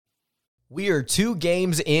We are 2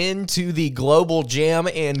 games into the Global Jam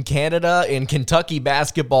in Canada, and Kentucky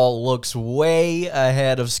basketball looks way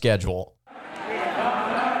ahead of schedule.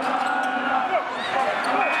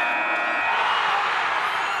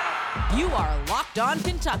 You are Locked On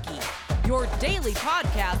Kentucky, your daily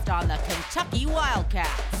podcast on the Kentucky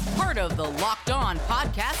Wildcats, part of the Locked On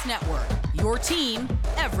Podcast Network, your team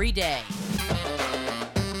every day.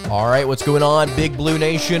 All right, what's going on, Big Blue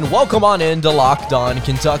Nation? Welcome on into Locked On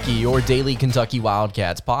Kentucky, your daily Kentucky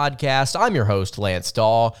Wildcats podcast. I'm your host, Lance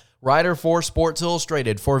Dahl, writer for Sports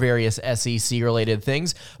Illustrated for various SEC-related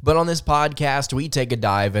things. But on this podcast, we take a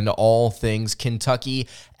dive into all things Kentucky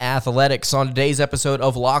athletics. On today's episode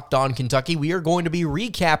of Locked On Kentucky, we are going to be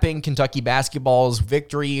recapping Kentucky basketball's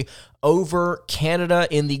victory over Canada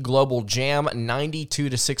in the Global Jam,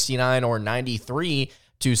 92-69 or 93-69,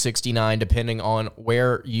 depending on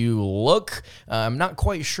where you look. I'm not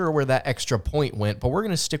quite sure where that extra point went, but we're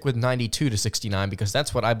going to stick with 92-69 because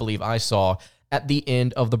that's what I believe I saw at the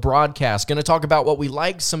end of the broadcast. Going to talk about what we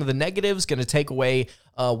liked, some of the negatives, going to take away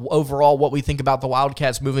overall what we think about the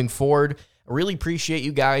Wildcats moving forward. I really appreciate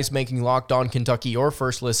you guys making Locked On Kentucky your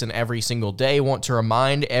first listen every single day. Want to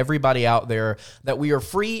remind everybody out there that we are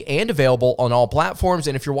free and available on all platforms.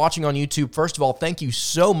 And if you're watching on YouTube, first of all, thank you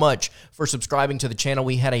so much for subscribing to the channel.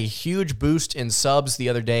 We had a huge boost in subs the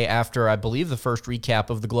other day after, I believe, the first recap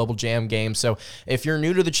of the Global Jam game. So if you're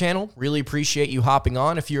new to the channel, really appreciate you hopping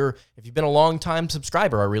on. If you've been a long-time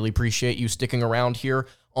subscriber, I really appreciate you sticking around here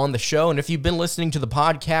on the show. And if you've been listening to the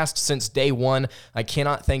podcast since day one, I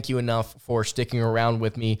cannot thank you enough for sticking around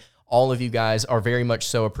with me. All of you guys are very much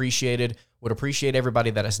so appreciated. Would appreciate everybody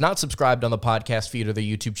that has not subscribed on the podcast feed or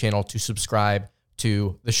the YouTube channel to subscribe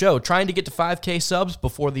to the show. Trying to get to 5K subs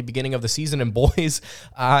before the beginning of the season, and boys,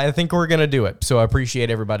 I think we're going to do it. So I appreciate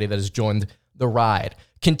everybody that has joined the ride.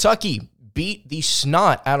 Kentucky beat the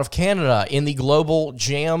snot out of Canada in the Global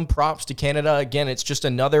Jam. Props to Canada. Again, it's just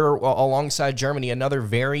another, alongside Germany, another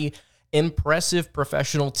very impressive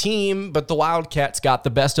professional team, but the Wildcats got the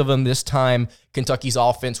best of them this time. Kentucky's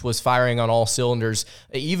offense was firing on all cylinders,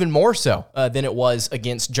 even more so than it was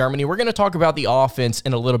against Germany. We're going to talk about the offense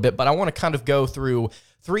in a little bit, but I want to kind of go through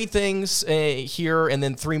 3 things here and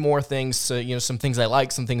then 3 more things, some things I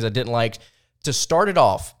liked, some things I didn't like. To start it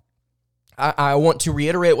off, I want to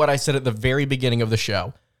reiterate what I said at the very beginning of the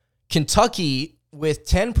show. Kentucky, with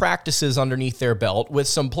 10 practices underneath their belt, with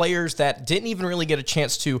some players that didn't even really get a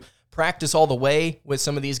chance to practice all the way with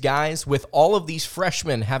some of these guys, with all of these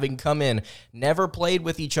freshmen having come in, never played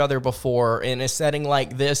with each other before in a setting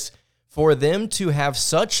like this, for them to have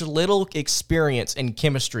such little experience and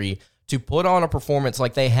chemistry to put on a performance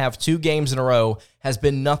like they have 2 games in a row has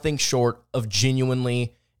been nothing short of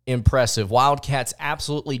genuinely impressive. Wildcats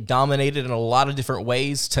absolutely dominated in a lot of different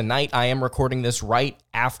ways. Tonight, I am recording this right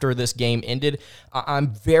after this game ended.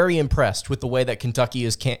 I'm very impressed with the way that Kentucky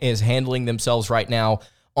is handling themselves right now.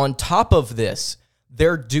 On top of this,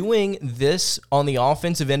 they're doing this on the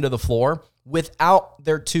offensive end of the floor without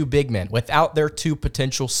their 2 big men, without their 2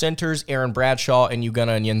 potential centers, Aaron Bradshaw and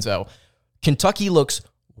Ugonna Onyenso. Kentucky looks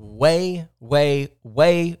way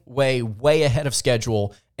ahead of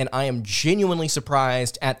schedule, and I am genuinely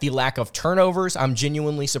surprised at the lack of turnovers. I'm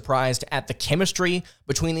genuinely surprised at the chemistry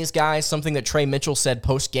between these guys. Something that Trey Mitchell said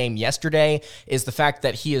post-game yesterday is the fact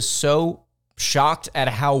that he is so shocked at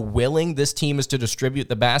how willing this team is to distribute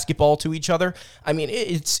the basketball to each other. I mean,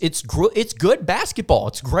 it's good basketball.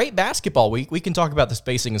 It's great basketball. We can talk about the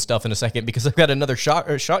spacing and stuff in a second because I've got another shot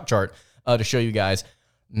chart to show you guys.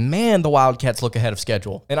 Man, the Wildcats look ahead of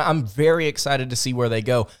schedule, and I'm very excited to see where they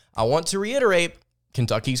go. I want to reiterate,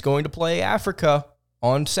 Kentucky's going to play Africa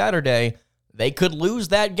on Saturday. They could lose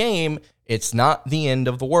that game. It's not the end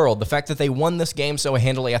of the world. The fact that they won this game so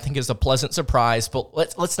handily, I think, is a pleasant surprise, but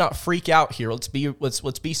let's not freak out here. Let's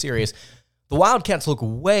be serious. The Wildcats look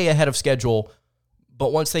way ahead of schedule,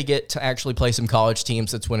 but once they get to actually play some college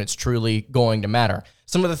teams, that's when it's truly going to matter.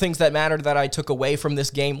 Some of the things that mattered that I took away from this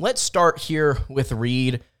game, let's start here with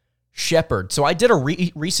Reed Sheppard. So I did a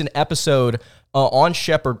recent episode on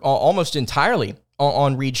Sheppard, almost entirely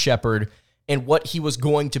on Reed Sheppard and what he was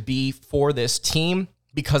going to be for this team,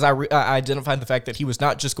 because I identified the fact that he was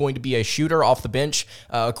not just going to be a shooter off the bench.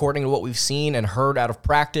 According to what we've seen and heard out of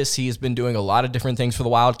practice, he has been doing a lot of different things for the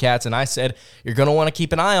Wildcats, and I said, you're going to want to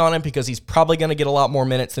keep an eye on him because he's probably going to get a lot more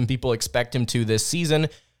minutes than people expect him to this season.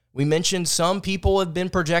 We mentioned some people have been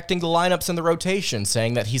projecting the lineups in the rotation,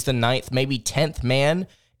 saying that he's the 9th, maybe 10th man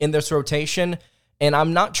in this rotation, And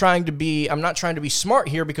I'm not trying to be smart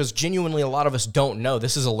here, because genuinely a lot of us don't know.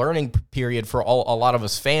 This is a learning period for a lot of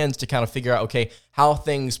us fans to kind of figure out, okay, how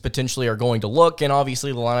things potentially are going to look. And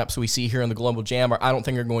obviously the lineups we see here in the Global Jam I don't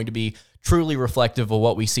think are going to be truly reflective of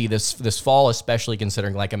what we see this fall, especially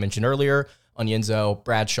considering, like I mentioned earlier, Onyenso,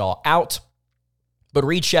 Bradshaw out. But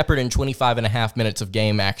Reed Sheppard in 25 and a half minutes of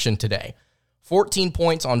game action today. 14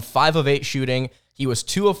 points on 5 of 8 shooting. He was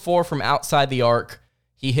 2 of 4 from outside the arc.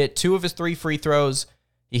 He hit 2 of his 3 free throws.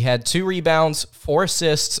 He had 2 rebounds, 4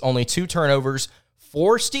 assists, only 2 turnovers,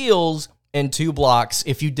 4 steals, and 2 blocks.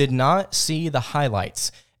 If you did not see the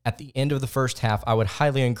highlights at the end of the first half, I would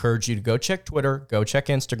highly encourage you to go check Twitter, go check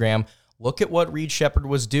Instagram, look at what Reed Sheppard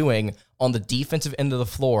was doing on the defensive end of the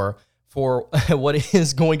floor for what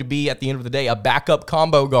is going to be, at the end of the day, a backup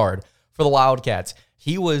combo guard for the Wildcats.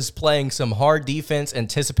 He was playing some hard defense,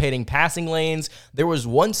 anticipating passing lanes. There was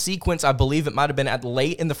one sequence, I believe it might have been at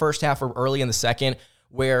late in the first half or early in the second,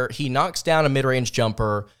 where he knocks down a mid-range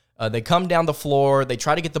jumper. They come down the floor. They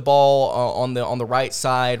try to get the ball on the right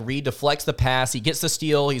side. Reed deflects the pass. He gets the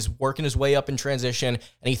steal. He's working his way up in transition,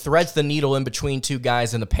 and he threads the needle in between 2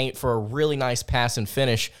 guys in the paint for a really nice pass and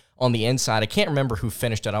finish on the inside. I can't remember who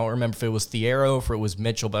finished it. I don't remember if it was Thiero or if it was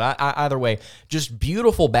Mitchell, but either way, just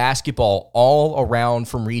beautiful basketball all around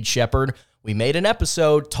from Reed Sheppard. We made an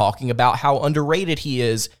episode talking about how underrated he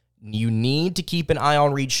is. You need to keep an eye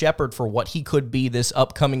on Reed Sheppard for what he could be this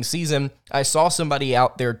upcoming season. I saw somebody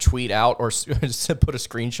out there tweet out or put a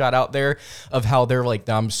screenshot out there of how they're like,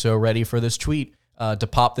 I'm so ready for this tweet to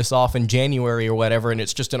pop this off in January or whatever, and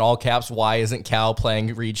it's just in all caps, why isn't Cal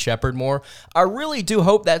playing Reed Sheppard more? I really do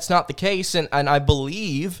hope that's not the case, and I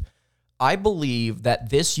believe that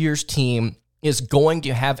this year's team is going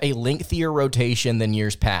to have a lengthier rotation than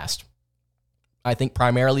years past. I think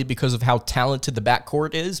primarily because of how talented the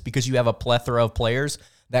backcourt is, because you have a plethora of players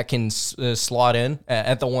that can slot in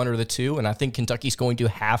at the 1 or the 2, and I think Kentucky's going to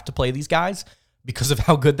have to play these guys because of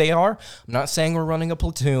how good they are. I'm not saying we're running a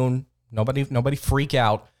platoon. Nobody freak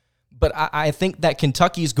out. But I think that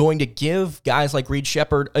Kentucky is going to give guys like Reed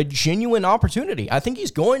Sheppard a genuine opportunity. I think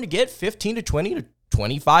he's going to get 15 to 20 to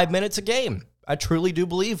 25 minutes a game. I truly do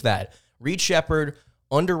believe that. Reed Sheppard,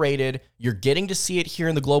 underrated. You're getting to see it here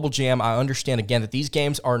in the Global Jam. I understand, again, that these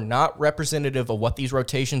games are not representative of what these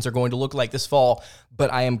rotations are going to look like this fall,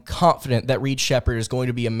 but I am confident that Reed Sheppard is going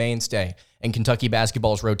to be a mainstay in Kentucky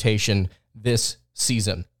basketball's rotation this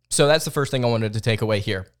season. So that's the first thing I wanted to take away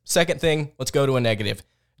here. Second thing, let's go to a negative.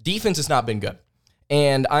 Defense has not been good.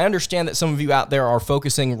 And I understand that some of you out there are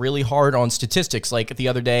focusing really hard on statistics. Like the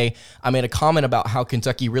other day, I made a comment about how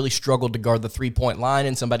Kentucky really struggled to guard the 3-point line,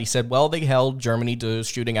 and somebody said, well, they held Germany to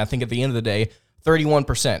shooting, I think at the end of the day,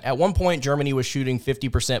 31%. At one point, Germany was shooting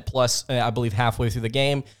 50% plus, I believe, halfway through the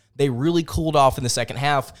game. They really cooled off in the second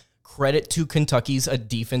half. Credit to Kentucky's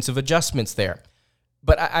defensive adjustments there.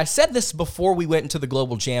 But I said this before we went into the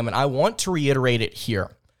Global Jam, and I want to reiterate it here.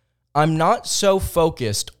 I'm not so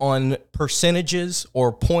focused on percentages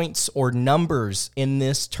or points or numbers in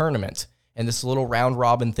this tournament and this little round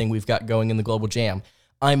robin thing we've got going in the Global Jam.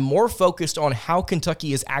 I'm more focused on how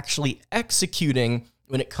Kentucky is actually executing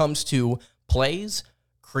when it comes to plays,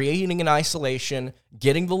 creating an isolation,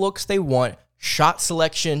 getting the looks they want, shot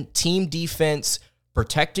selection, team defense,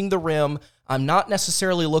 protecting the rim. I'm not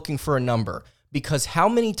necessarily looking for a number, because how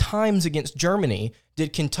many times against Germany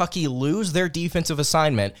did Kentucky lose their defensive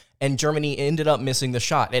assignment and Germany ended up missing the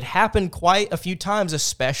shot? It happened quite a few times,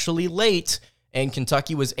 especially late, and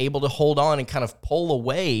Kentucky was able to hold on and kind of pull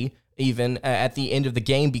away even at the end of the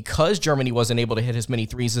game because Germany wasn't able to hit as many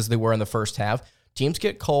threes as they were in the first half. Teams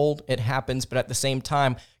get cold, it happens, but at the same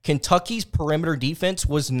time, Kentucky's perimeter defense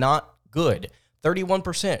was not good.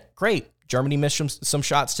 31%, great. Germany missed some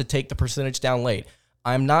shots to take the percentage down late.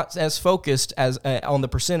 I'm not as focused as on the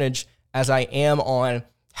percentage as I am on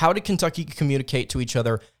how did Kentucky communicate to each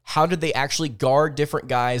other? How did they actually guard different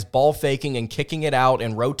guys, ball faking and kicking it out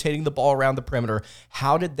and rotating the ball around the perimeter?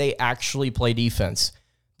 How did they actually play defense?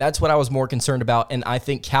 That's what I was more concerned about, and I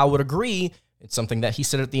think Cal would agree. It's something that he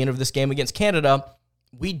said at the end of this game against Canada.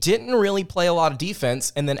 We didn't really play a lot of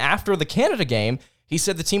defense, and then after the Canada game, he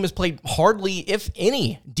said the team has played hardly, if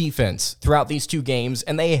any, defense throughout these 2 games,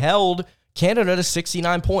 and they held Canada to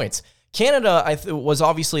 69 points. Canada was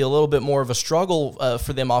obviously a little bit more of a struggle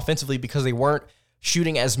for them offensively because they weren't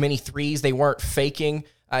shooting as many threes. They weren't faking,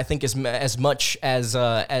 I think, as much as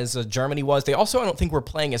Germany was. They also, I don't think, were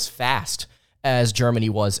playing as fast as Germany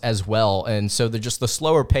was as well. And so the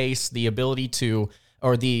slower pace, the ability to,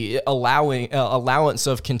 or the allowance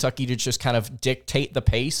of Kentucky to just kind of dictate the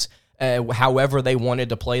pace however they wanted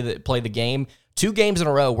to play the game, 2 games in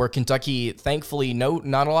a row where Kentucky, thankfully,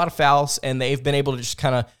 not a lot of fouls, and they've been able to just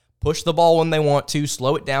kind of push the ball when they want to,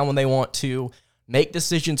 slow it down when they want to, make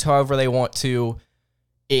decisions however they want to.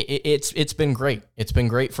 It's been great. It's been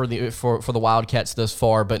great for the Wildcats thus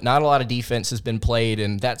far, but not a lot of defense has been played,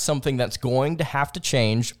 and that's something that's going to have to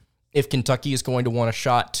change if Kentucky is going to want a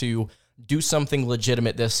shot to do something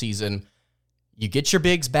legitimate this season. You get your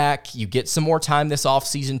bigs back. You get some more time this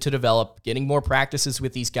offseason to develop, getting more practices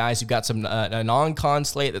with these guys. You've got some a non-con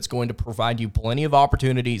slate that's going to provide you plenty of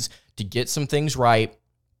opportunities to get some things right.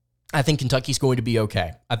 I think Kentucky's going to be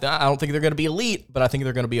okay. I don't think they're going to be elite, but I think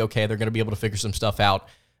they're going to be okay. They're going to be able to figure some stuff out.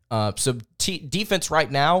 So defense right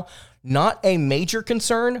now, not a major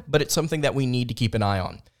concern, but it's something that we need to keep an eye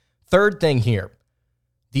on. Third thing here,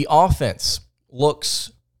 the offense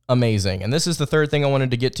looks amazing. And this is the third thing I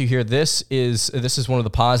wanted to get to here. This is one of the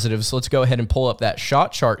positives. So let's go ahead and pull up that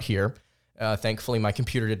shot chart here. Thankfully, my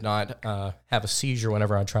computer did not have a seizure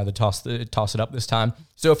whenever I tried to toss it up this time.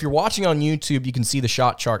 So if you're watching on YouTube, you can see the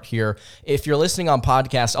shot chart here. If you're listening on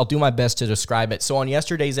podcast, I'll do my best to describe it. So on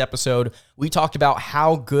yesterday's episode, we talked about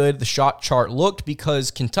how good the shot chart looked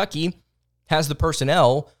because Kentucky has the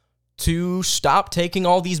personnel to stop taking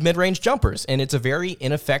all these mid-range jumpers. And it's a very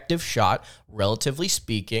ineffective shot, relatively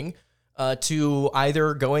speaking, to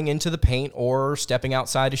either going into the paint or stepping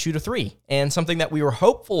outside to shoot a 3. And something that we were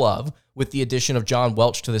hopeful of with the addition of John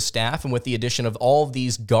Welch to the staff and with the addition of all of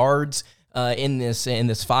these guards in this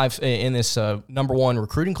number 1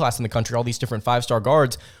 recruiting class in the country, all these different 5-star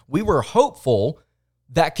guards, we were hopeful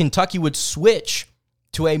that Kentucky would switch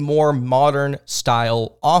to a more modern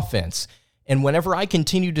style offense. And whenever I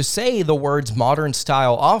continue to say the words modern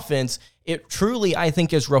style offense, it truly, I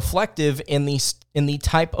think, is reflective in the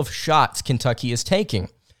type of shots Kentucky is taking.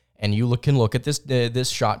 And you can look at this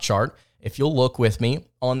shot chart. If you'll look with me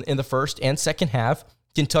in the first and second half,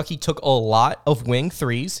 Kentucky took a lot of wing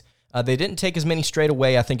 3s. They didn't take as many straight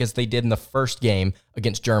away, I think, as they did in the first game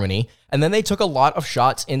against Germany. And then they took a lot of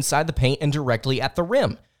shots inside the paint and directly at the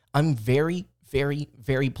rim. I'm very, very,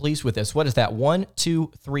 very pleased with this. What is that? 1,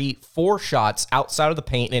 2, 3, 4 shots outside of the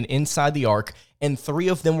paint and inside the arc, and 3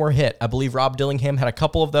 of them were hit. I believe Rob Dillingham had a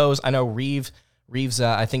couple of those. I know Reeves,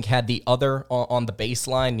 I think, had the other on the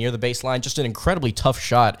baseline, near the baseline. Just an incredibly tough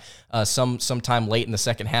shot sometime late in the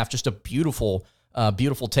second half. Just a beautiful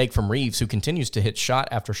take from Reeves, who continues to hit shot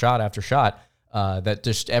after shot after shot. That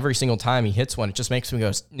just every single time he hits one, it just makes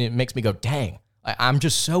me go, dang. I'm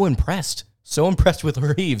just so impressed. So impressed with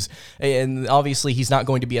Reeves. And obviously, he's not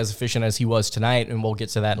going to be as efficient as he was tonight, and we'll get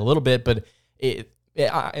to that in a little bit. But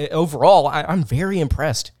overall, I'm very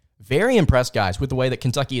impressed. Very impressed, guys, with the way that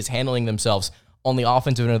Kentucky is handling themselves on the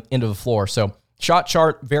offensive end of the floor. So shot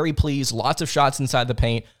chart, very pleased. Lots of shots inside the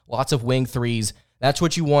paint. Lots of wing 3s. That's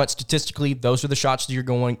what you want statistically. Those are the shots that you're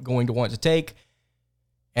going to want to take.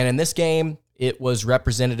 And in this game, it was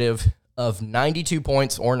representative of 92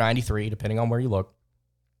 points or 93, depending on where you look.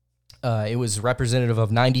 It was representative of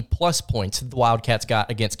 90-plus points the Wildcats got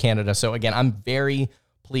against Canada. So, again, I'm very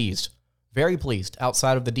pleased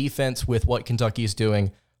outside of the defense with what Kentucky is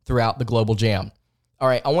doing throughout the Global Jam. All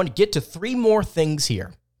right, I want to get to 3 more things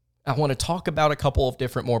here. I want to talk about a couple of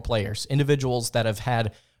different more players, individuals that have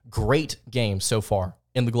had great games so far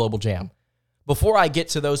in the Global Jam. Before I get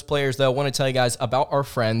to those players, though, I want to tell you guys about our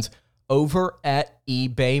friends over at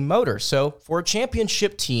eBay Motors. So, for a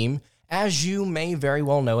championship team, as you may very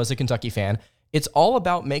well know as a Kentucky fan, it's all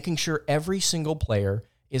about making sure every single player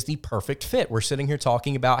is the perfect fit. We're sitting here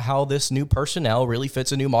talking about how this new personnel really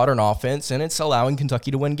fits a new modern offense, and it's allowing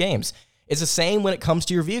Kentucky to win games. It's the same when it comes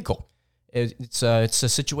to your vehicle. It's a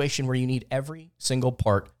situation where you need every single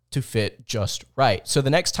part to fit just right. So the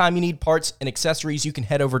next time you need parts and accessories, you can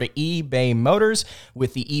head over to eBay Motors.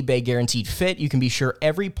 With the eBay Guaranteed Fit, you can be sure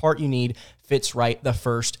every part you need fits right the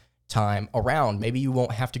first time around. Maybe you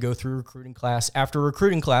won't have to go through recruiting class after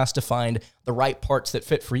recruiting class to find the right parts that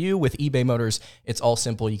fit for you. With eBay Motors, it's all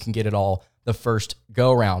simple. You can get it all the first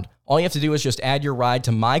go around. All you have to do is just add your ride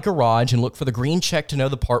to My Garage and look for the green check to know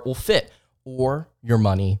the part will fit, or your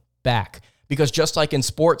money back. Because just like in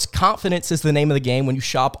sports, confidence is the name of the game when you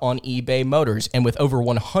shop on eBay Motors. And with over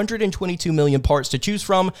 122 million parts to choose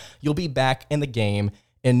from, you'll be back in the game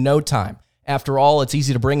in no time. After all, it's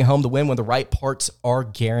easy to bring home the win when the right parts are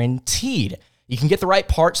guaranteed. You can get the right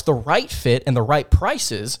parts, the right fit, and the right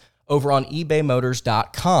prices over on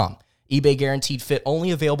ebaymotors.com. eBay Guaranteed Fit only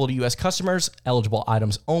available to U.S. customers. Eligible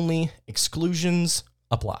items only. Exclusions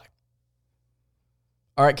apply.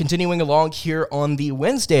 All right, continuing along here on the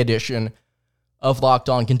Wednesday edition of Locked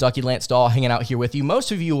On Kentucky, Lance Dahl hanging out here with you.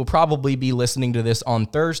 Most of you will probably be listening to this on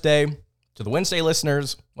Thursday. To the Wednesday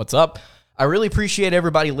listeners, what's up? I really appreciate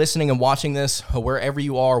everybody listening and watching this, wherever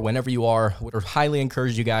you are, whenever you are. I would highly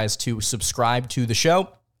encourage you guys to subscribe to the show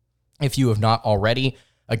if you have not already.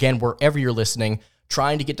 Again, wherever you're listening,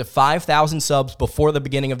 trying to get to 5,000 subs before the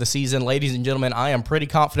beginning of the season. Ladies and gentlemen, I am pretty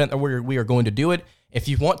confident that we are going to do it. If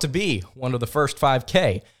you want to be one of the first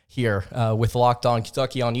 5K here with Locked On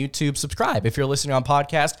Kentucky on YouTube, subscribe. If you're listening on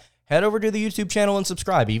podcast, head over to the YouTube channel and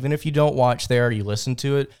subscribe. Even if you don't watch there, you listen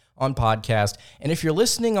to it on podcast. And if you're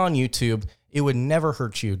listening on YouTube, it would never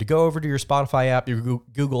hurt you to go over to your Spotify app, your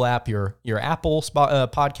Google app, your Apple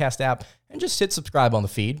podcast app, and just hit subscribe on the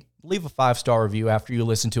feed. Leave a 5-star review after you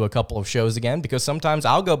listen to a couple of shows again, because sometimes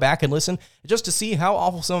I'll go back and listen just to see how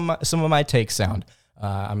awful some of my takes sound.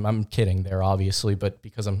 I'm kidding there, obviously, but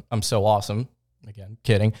because I'm so awesome, again,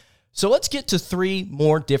 kidding. So let's get to 3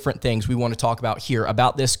 more different things we want to talk about here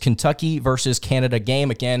about this Kentucky versus Canada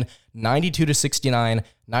game. Again, 92-69,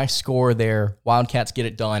 nice score there. Wildcats get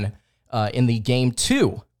it done in the game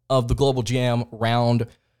 2 of the Global Jam round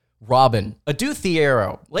robin. Adu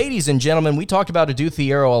Thiero. Ladies and gentlemen, we talked about Adu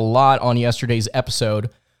Thiero a lot on yesterday's episode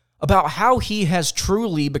about how he has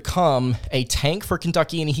truly become a tank for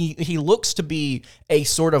Kentucky, and he looks to be a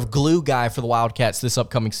sort of glue guy for the Wildcats this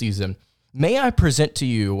upcoming season. May I present to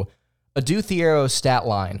you Adu Thiero's stat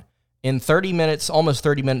line in 30 minutes, almost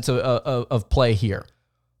 30 minutes of play here.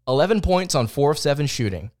 11 points on 4 of 7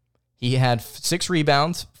 shooting. He had 6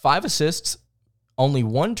 rebounds, 5 assists, only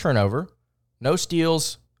 1 turnover, no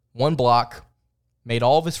steals, 1 block, made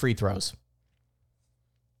all of his free throws.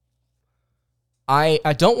 I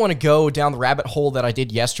don't want to go down the rabbit hole that I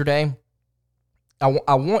did yesterday.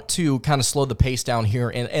 I want to kind of slow the pace down here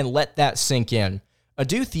and let that sink in.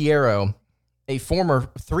 Adu Thiero, a former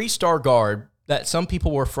 3-star guard that some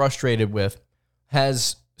people were frustrated with,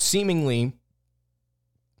 has seemingly,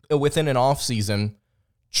 within an offseason,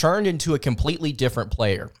 churned into a completely different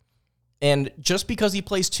player. And just because he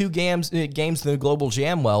plays 2 games in the Global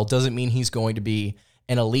Jam well doesn't mean he's going to be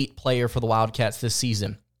an elite player for the Wildcats this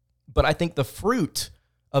season. But I think the fruit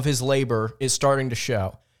of his labor is starting to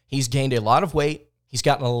show. He's gained a lot of weight, he's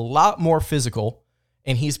gotten a lot more physical,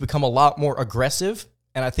 and he's become a lot more aggressive,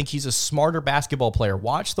 and I think he's a smarter basketball player.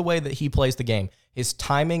 Watch the way that he plays the game. His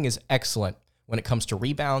timing is excellent when it comes to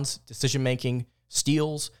rebounds, decision-making,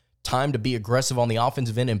 steals, time to be aggressive on the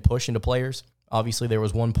offensive end and push into players. Obviously, there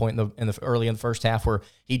was one point early in the first half where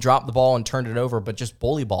he dropped the ball and turned it over, but just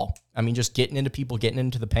bully ball. I mean, just getting into people, getting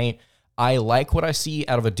into the paint. I like what I see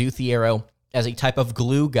out of Adu Thiero as a type of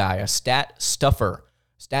glue guy, a stat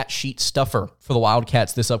sheet stuffer for the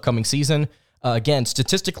Wildcats this upcoming season. Again,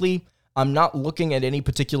 statistically, I'm not looking at any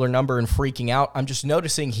particular number and freaking out. I'm just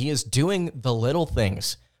noticing he is doing the little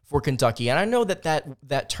things for Kentucky. And I know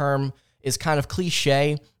that term is kind of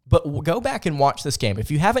cliche, but go back and watch this game.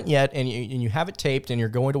 If you haven't yet and you have it taped and you're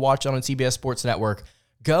going to watch it on CBS Sports Network,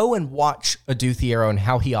 go and watch Adu Thiero and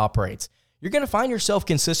how he operates. You're going to find yourself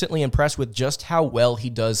consistently impressed with just how well he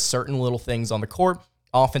does certain little things on the court,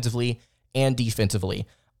 offensively and defensively.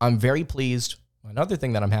 I'm very pleased. Another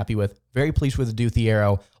thing that I'm happy with, very pleased with Adu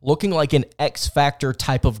Thiero, looking like an X-Factor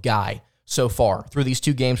type of guy so far through these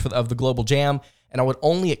 2 games of the Global Jam, and I would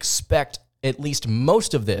only expect at least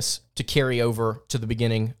most of this to carry over to the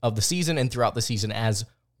beginning of the season and throughout the season as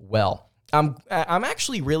well. I'm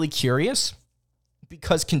actually really curious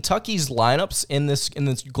because Kentucky's lineups in this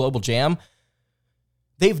Global Jam,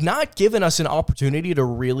 they've not given us an opportunity to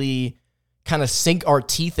really kind of sink our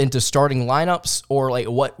teeth into starting lineups or like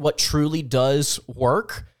what truly does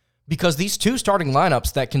work, because these 2 starting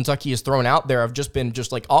lineups that Kentucky has thrown out there have just been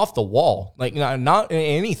like off the wall, like not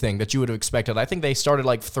anything that you would have expected. I think they started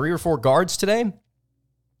like 3 or 4 guards today,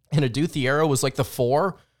 and Adu Thiero was like the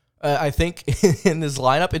 4, I think, in this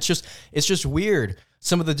lineup. It's just weird.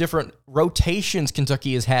 Some of the different rotations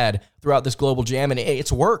Kentucky has had throughout this Global Jam, and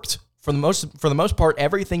it's worked. For the most part,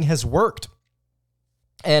 everything has worked.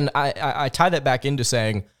 And I tie that back into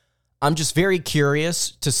saying I'm just very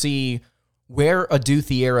curious to see where Adu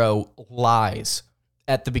Thiero lies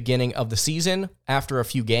at the beginning of the season after a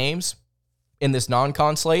few games in this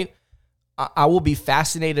non-con slate. I will be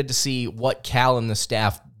fascinated to see what Cal and the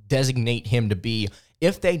staff designate him to be,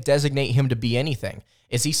 if they designate him to be anything.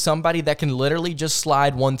 Is he somebody that can literally just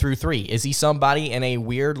slide 1 through 3? Is he somebody in a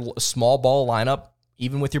weird small ball lineup,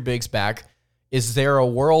 even with your bigs back? Is there a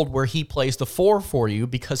world where he plays the 4 for you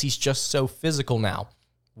because he's just so physical now?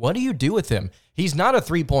 What do you do with him? He's not a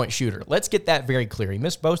 3-point shooter. Let's get that very clear. He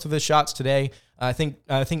missed both of his shots today. I think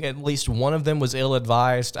at least one of them was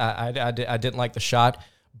ill-advised. I didn't like the shot.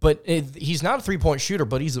 But he's not a 3-point shooter,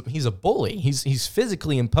 but he's a bully. He's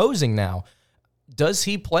physically imposing now. Does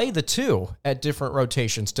he play the 2 at different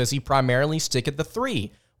rotations? Does he primarily stick at the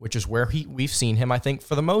 3 which is where we've seen him, I think,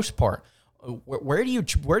 for the most part. Where do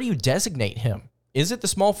you designate him? Is it the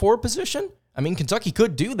small forward position? I mean, Kentucky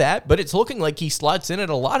could do that, but it's looking like he slots in at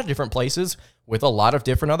a lot of different places with a lot of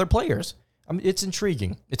different other players. It's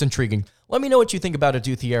intriguing. It's intriguing. Let me know what you think about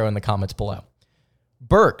Aduthiero in the comments below.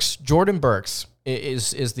 Jordan Burks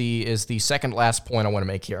is the second last point I want to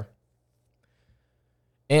make here.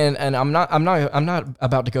 And I'm not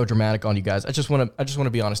about to go dramatic on you guys. I just want to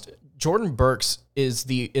be honest. Jordan Burks is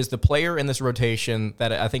the player in this rotation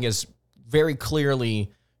that I think is very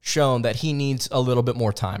clearly shown that he needs a little bit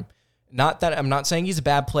more time. I'm not saying he's a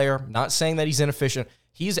bad player, not saying that he's inefficient.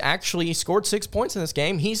 He's actually scored 6 points in this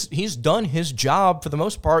game. He's done his job for the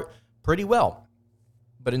most part pretty well.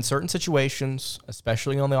 But in certain situations,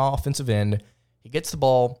 especially on the offensive end, he gets the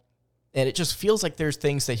ball, and it just feels like there's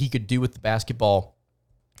things that he could do with the basketball.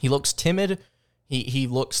 He looks timid. He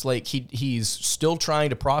looks like he's still trying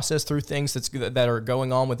to process through things that are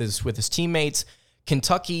going on with his teammates.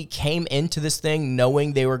 Kentucky came into this thing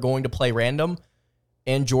knowing they were going to play random,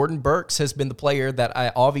 and Jordan Burks has been the player that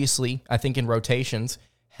I think in rotations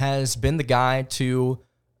has been the guy to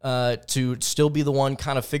still be the one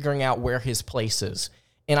kind of figuring out where his place is.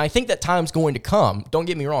 And I think that time's going to come. Don't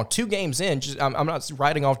get me wrong. 2 games in, I'm not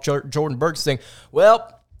writing off Jordan Burks saying,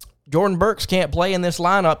 well, Jordan Burks can't play in this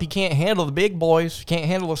lineup. He can't handle the big boys. He can't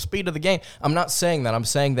handle the speed of the game. I'm not saying that. I'm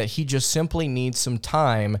saying that he just simply needs some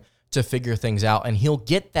time to figure things out, and he'll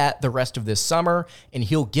get that the rest of this summer, and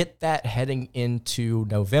he'll get that heading into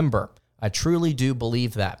November. I truly do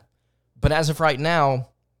believe that. But as of right now,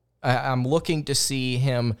 I'm looking to see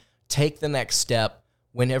him take the next step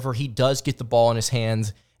whenever he does get the ball in his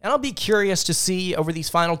hands. And I'll be curious to see over these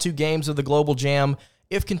final 2 games of the GLOBL JAM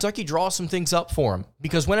if Kentucky draws some things up for him.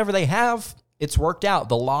 Because whenever they have, it's worked out.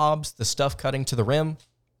 The lobs, the stuff cutting to the rim.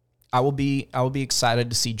 I will be excited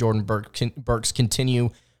to see Jordan Burks continue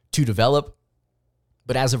to develop.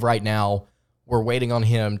 But as of right now, we're waiting on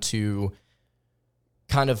him to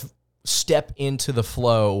kind of step into the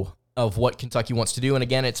flow of what Kentucky wants to do. And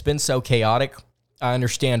again, it's been so chaotic. I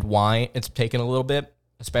understand why it's taken a little bit,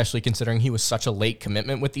 especially considering he was such a late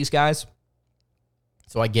commitment with these guys.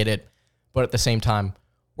 So I get it. But at the same time,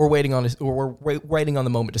 we're waiting on the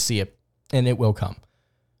moment to see it, and it will come.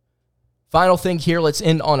 Final thing here, let's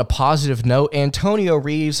end on a positive note. Antonio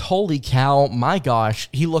Reeves, holy cow, my gosh,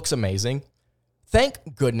 he looks amazing.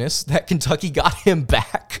 Thank goodness that Kentucky got him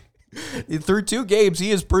back. Through 2 games,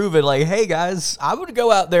 he has proven, like, hey, guys, I'm going to go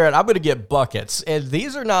out there and I'm going to get buckets. And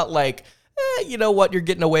these are not like, you know what, you're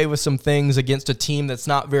getting away with some things against a team that's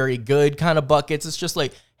not very good kind of buckets. It's just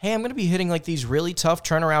like, hey, I'm going to be hitting like these really tough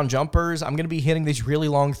turnaround jumpers. I'm going to be hitting these really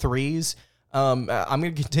long threes. I'm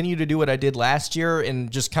going to continue to do what I did last year and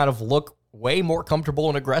just kind of look way more comfortable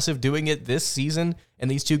and aggressive doing it this season in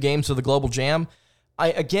these 2 games of the GLOBL JAM.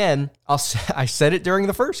 I said it during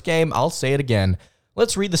the first game. I'll say it again.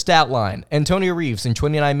 Let's read the stat line. Antonio Reeves in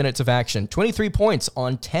 29 minutes of action, 23 points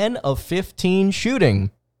on 10 of 15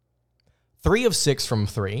 shooting, 3 of 6 from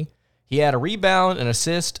 3. He had a rebound, an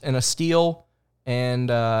assist, and a steal, and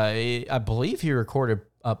I believe he recorded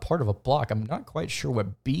part of a block. I'm not quite sure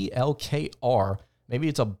what BLKR. Maybe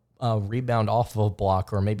it's a rebound off of a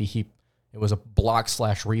block, or maybe it was a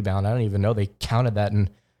block/rebound. I don't even know they counted that in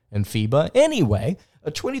FIBA. Anyway,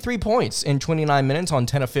 23 points in 29 minutes on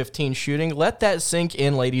 10 of 15 shooting. Let that sink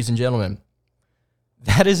in, ladies and gentlemen.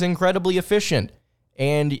 That is incredibly efficient.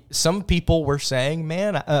 And some people were saying,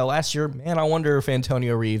 last year, I wonder if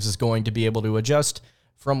Antonio Reeves is going to be able to adjust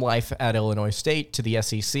from life at Illinois State to the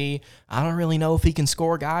SEC. I don't really know if he can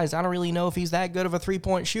score, guys. I don't really know if he's that good of a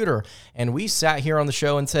three-point shooter. And we sat here on the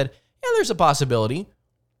show and said, yeah, there's a possibility.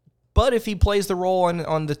 But if he plays the role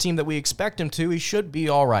on the team that we expect him to, he should be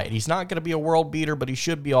all right. He's not going to be a world beater, but he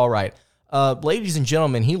should be all right. Ladies and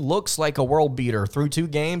gentlemen, he looks like a world beater through 2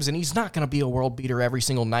 games, and he's not going to be a world beater every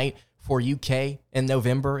single night for UK in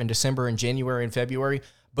November and December and January and February.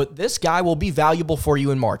 But this guy will be valuable for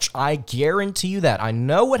you in March. I guarantee you that. I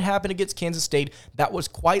know what happened against Kansas State. That was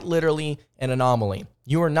quite literally an anomaly.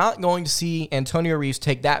 You are not going to see Antonio Reeves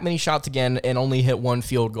take that many shots again and only hit 1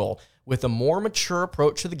 field goal. With a more mature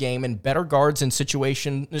approach to the game and better guards and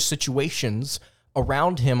situations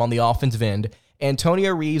around him on the offensive end,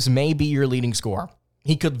 Antonio Reeves may be your leading scorer.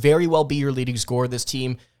 He could very well be your leading scorer of this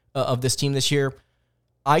team this year.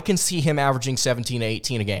 I can see him averaging 17 to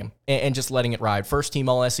 18 a game and just letting it ride. First team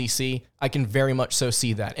All-SEC, I can very much so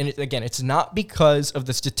see that. And again, it's not because of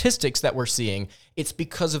the statistics that we're seeing. It's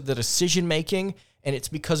because of the decision-making, and it's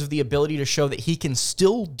because of the ability to show that he can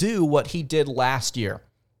still do what he did last year.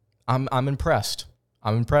 I'm impressed.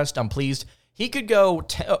 I'm pleased. He could go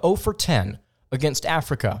 0 for 10 against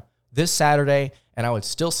Africa, this Saturday, and I would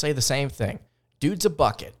still say the same thing. Dude's a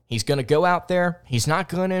bucket. He's going to go out there. He's not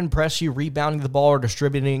going to impress you rebounding the ball or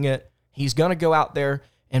distributing it. He's going to go out there,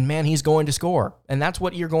 and man, he's going to score. And that's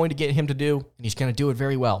what you're going to get him to do, and he's going to do it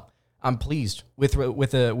very well. I'm pleased with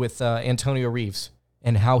Antonio Reeves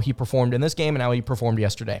and how he performed in this game and how he performed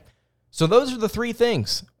yesterday. So those are the three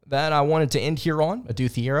things that I wanted to end here on. Adu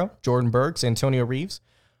Thiero, Jordan Burks, Antonio Reeves.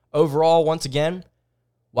 Overall, once again,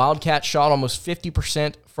 Wildcats shot almost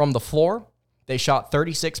 50% from the floor. They shot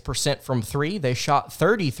 36% from three. They shot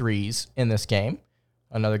 33s in this game.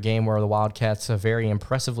 Another game where the Wildcats very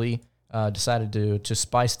impressively decided to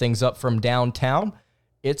spice things up from downtown.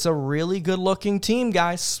 It's a really good-looking team,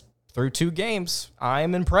 guys. Through 2 games, I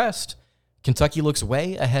am impressed. Kentucky looks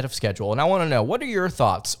way ahead of schedule. And I want to know, what are your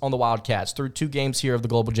thoughts on the Wildcats through 2 games here of the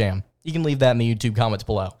Global Jam? You can leave that in the YouTube comments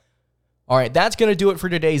below. All right, that's going to do it for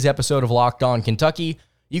today's episode of Locked On Kentucky.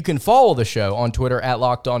 You can follow the show on Twitter at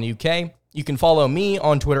LockedOnUK. You can follow me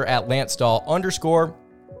on Twitter at LanceDahl_.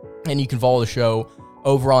 And you can follow the show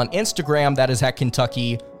over on Instagram. That is at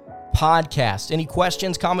Kentucky Podcast. Any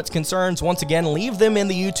questions, comments, concerns? Once again, leave them in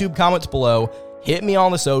the YouTube comments below. Hit me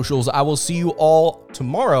on the socials. I will see you all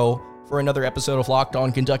tomorrow for another episode of Locked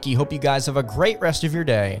On Kentucky. Hope you guys have a great rest of your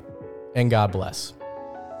day, and God bless.